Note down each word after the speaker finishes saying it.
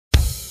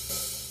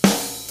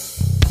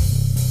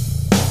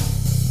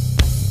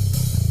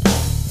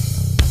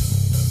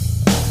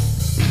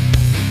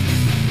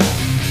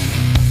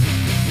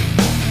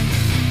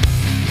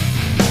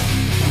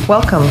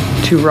Welcome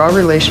to Raw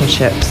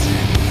Relationships,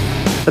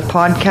 the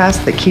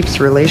podcast that keeps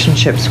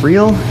relationships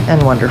real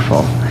and wonderful.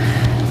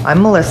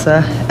 I'm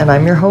Melissa, and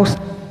I'm your host.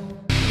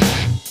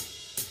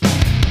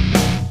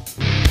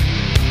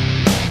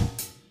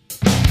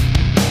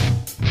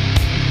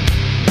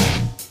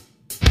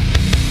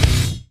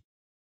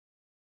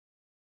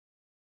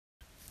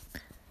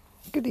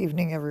 Good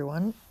evening,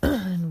 everyone,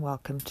 and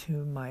welcome to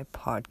my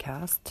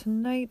podcast.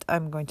 Tonight,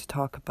 I'm going to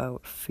talk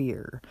about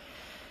fear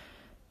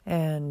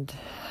and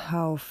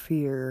how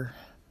fear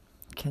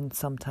can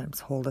sometimes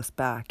hold us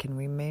back, and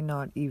we may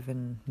not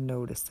even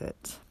notice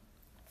it.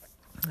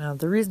 Now,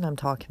 the reason I'm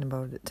talking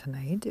about it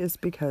tonight is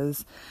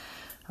because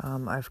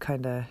I've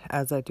kind of,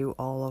 as I do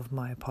all of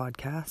my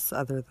podcasts,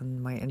 other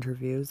than my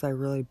interviews, I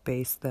really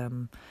base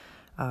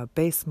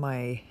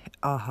my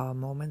aha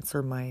moments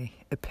or my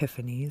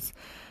epiphanies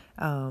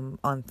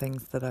on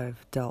things that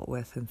I've dealt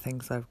with and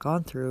things I've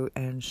gone through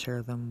and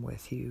share them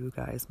with you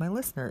guys, my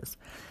listeners.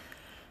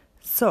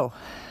 So,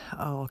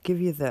 I'll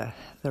give you the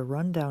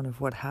rundown of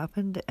what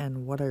happened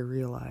and what I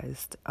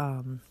realized.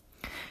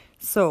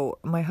 So,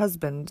 my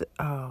husband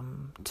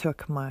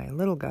took my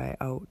little guy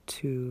out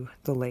to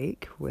the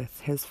lake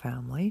with his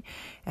family,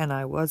 and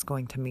I was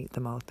going to meet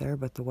them out there,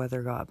 but the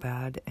weather got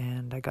bad,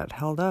 and I got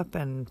held up,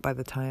 and by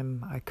the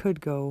time I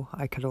could go,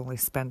 I could only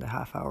spend a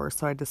half hour,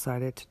 so I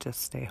decided to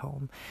just stay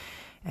home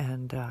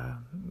and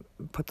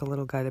put the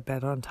little guy to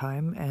bed on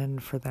time,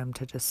 and for them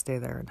to just stay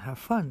there and have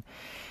fun.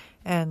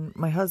 And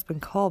my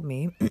husband called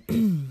me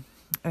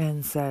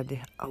and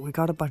said, we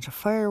got a bunch of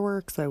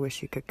fireworks. I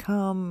wish you could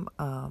come.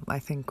 I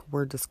think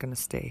we're just going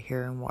to stay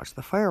here and watch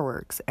the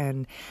fireworks.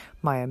 And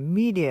my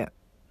immediate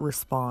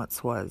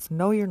response was,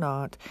 no, you're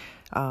not.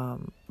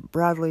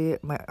 Bradley,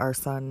 our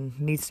son,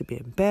 needs to be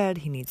in bed.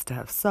 He needs to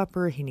have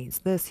supper. He needs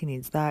this. He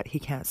needs that. He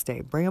can't stay.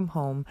 Bring him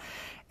home.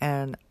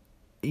 And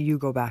you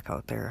go back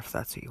out there if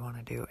that's what you want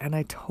to do. And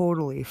I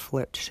totally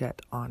flipped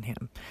shit on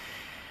him.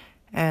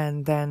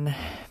 And then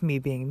me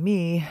being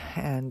me,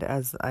 and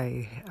as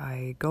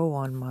I go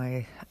on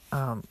my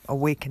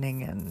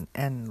awakening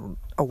and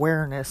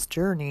awareness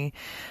journey,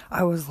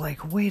 I was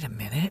like, wait a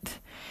minute,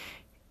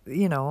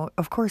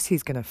 of course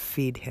he's going to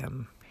feed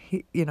him.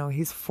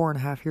 He's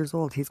 4.5 years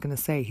old. He's going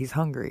to say he's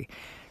hungry.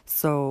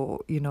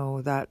 So,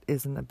 that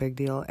isn't a big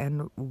deal.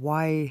 And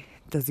why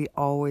does he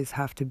always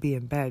have to be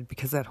in bed?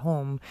 Because at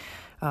home,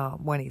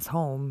 when he's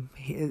home,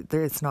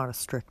 it's not a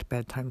strict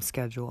bedtime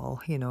schedule.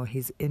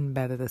 He's in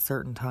bed at a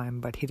certain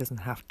time, but he doesn't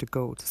have to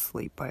go to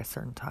sleep by a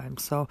certain time.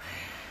 So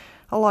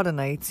a lot of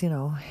nights,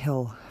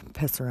 he'll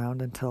piss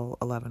around until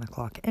 11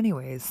 o'clock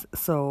anyways.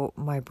 So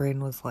my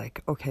brain was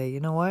like, okay, you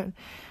know what?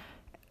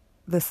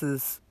 This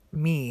is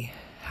me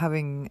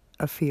having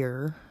a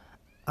fear,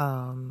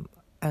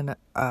 and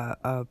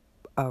a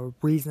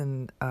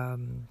reason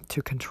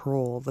to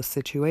control the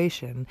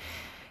situation.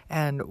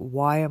 And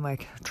why am I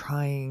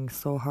trying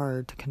so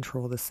hard to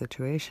control the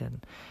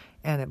situation?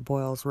 And it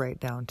boils right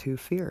down to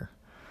fear.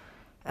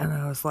 And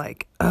I was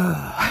like,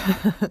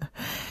 ugh.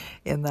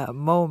 In that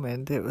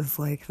moment, it was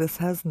like, this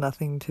has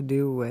nothing to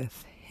do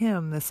with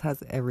him. This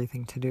has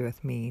everything to do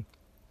with me.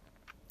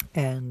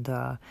 And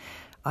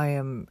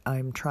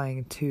I'm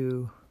trying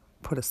to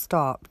put a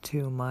stop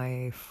to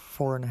my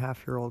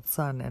 4.5-year-old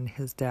son and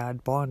his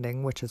dad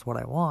bonding, which is what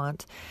I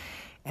want.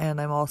 And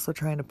I'm also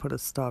trying to put a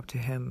stop to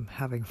him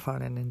having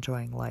fun and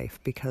enjoying life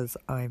because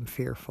I'm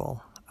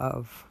fearful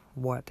of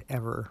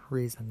whatever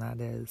reason that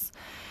is.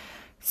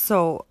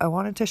 So I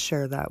wanted to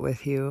share that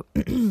with you.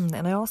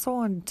 And I also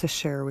wanted to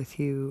share with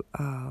you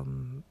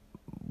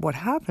what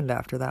happened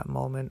after that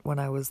moment when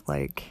I was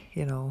like,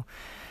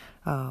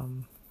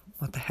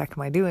 what the heck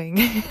am I doing?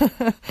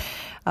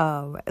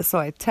 So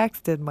I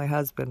texted my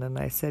husband and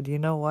I said, you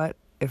know what?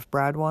 If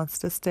Brad wants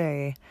to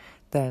stay,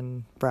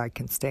 then Brad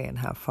can stay and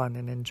have fun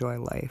and enjoy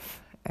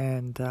life.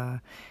 And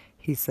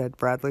he said,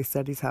 Bradley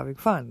said he's having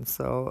fun.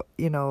 So,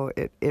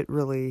 it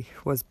really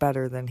was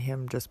better than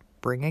him just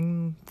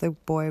bringing the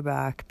boy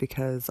back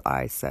because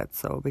I said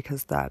so,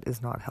 because that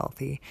is not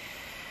healthy.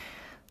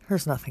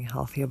 There's nothing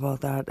healthy about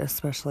that,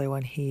 especially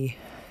when he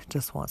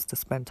just wants to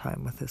spend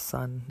time with his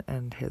son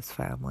and his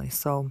family.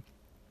 So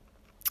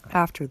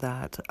after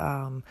that,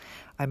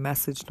 I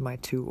messaged my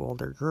 2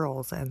 older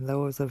girls, and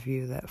those of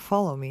you that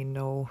follow me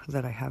know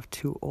that I have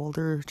 2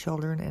 older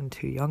children and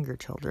 2 younger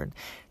children.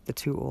 The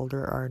 2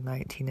 older are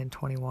 19 and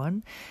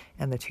 21,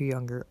 and the 2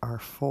 younger are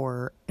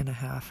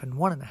 4.5 and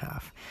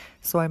 1.5.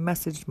 So I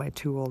messaged my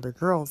 2 older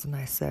girls, and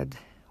I said,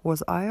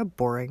 was I a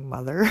boring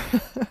mother?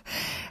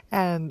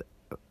 And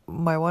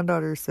my one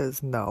daughter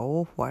says,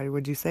 no, why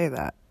would you say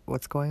that?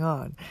 What's going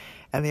on?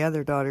 And the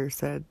other daughter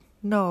said,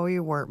 no,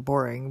 you weren't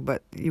boring,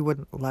 but you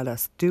wouldn't let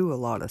us do a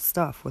lot of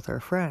stuff with our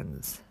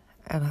friends.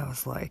 And I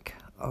was like,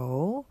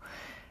 oh?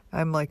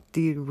 I'm like,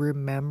 do you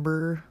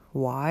remember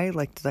why?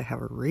 Like, did I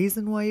have a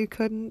reason why you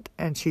couldn't?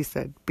 And she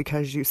said,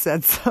 because you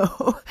said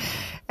so.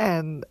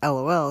 And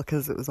LOL,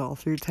 because it was all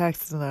through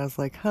text. And I was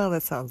like, oh,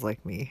 that sounds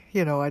like me.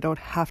 I don't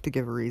have to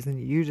give a reason.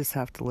 You just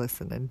have to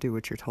listen and do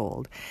what you're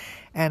told.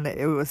 And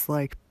it was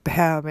like,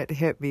 bam, it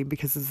hit me,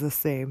 because it's the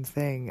same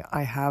thing.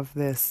 I have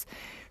this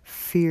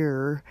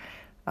fear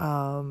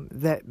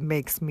that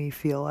makes me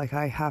feel like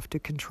I have to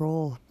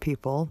control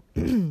people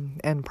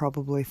and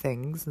probably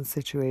things and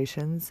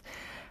situations.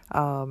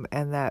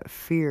 And that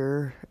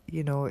fear,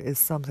 is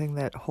something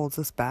that holds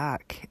us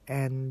back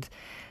and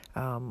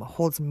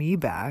holds me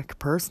back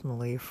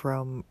personally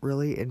from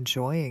really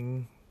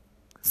enjoying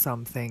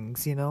some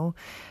things,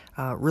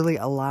 really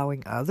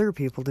allowing other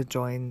people to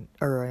join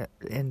or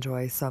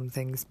enjoy some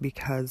things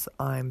because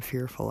I'm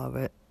fearful of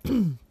it.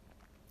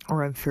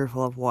 Or I'm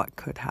fearful of what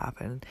could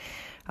happen.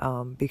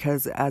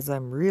 Because as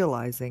I'm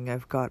realizing,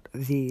 I've got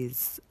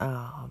these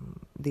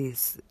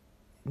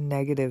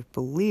negative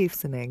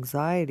beliefs and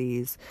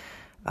anxieties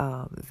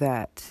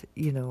that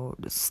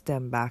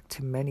stem back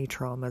to many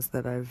traumas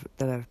that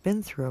I've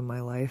been through in my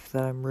life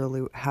that I'm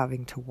really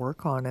having to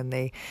work on, and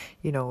they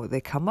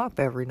come up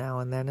every now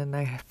and then, and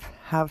I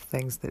have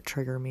things that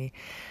trigger me,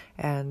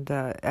 and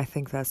I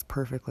think that's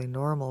perfectly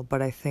normal.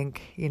 But I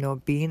think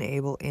being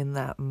able in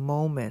that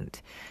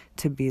moment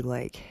to be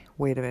like,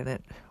 wait a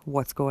minute,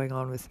 what's going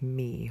on with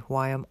me?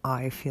 Why am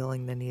I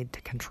feeling the need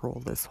to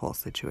control this whole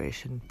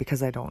situation?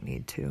 Because I don't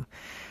need to.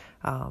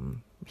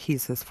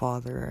 He's his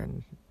father,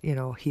 and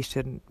he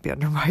shouldn't be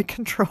under my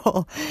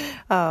control.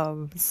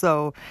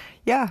 So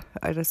yeah,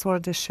 I just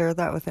wanted to share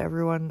that with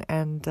everyone.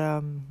 And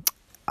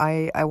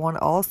I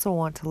also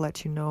want to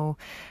let you know,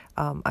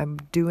 I'm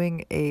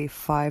doing a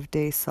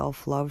 5-day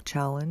self-love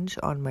challenge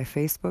on my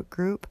Facebook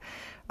group.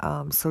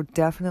 So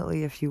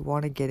definitely, if you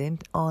want to get in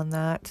on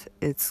that,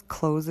 it's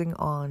closing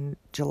on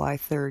July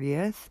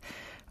 30th.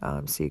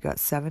 So you got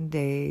 9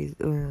 days,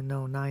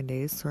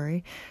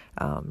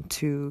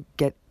 to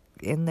get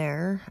in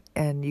there,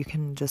 and you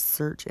can just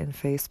search in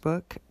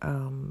Facebook,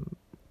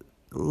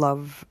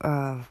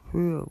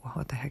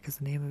 what the heck is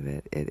the name of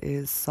it? It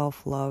is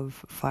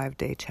Self-Love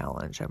 5-Day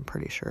Challenge. I'm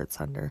pretty sure it's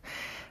under.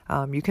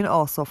 You can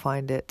also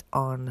find it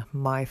on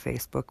my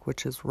Facebook,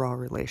 which is Raw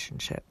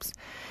Relationships,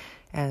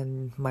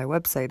 and my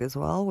website as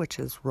well, which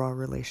is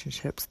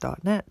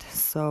rawrelationships.net.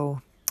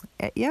 So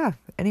yeah,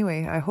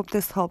 anyway, I hope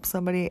this helps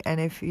somebody, and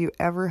if you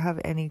ever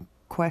have any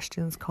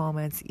questions,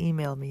 comments,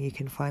 email me. You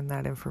can find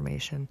that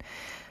information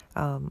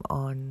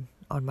on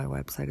my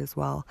website as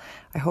well.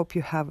 I hope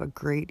you have a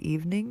great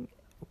evening.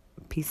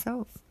 Peace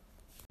out.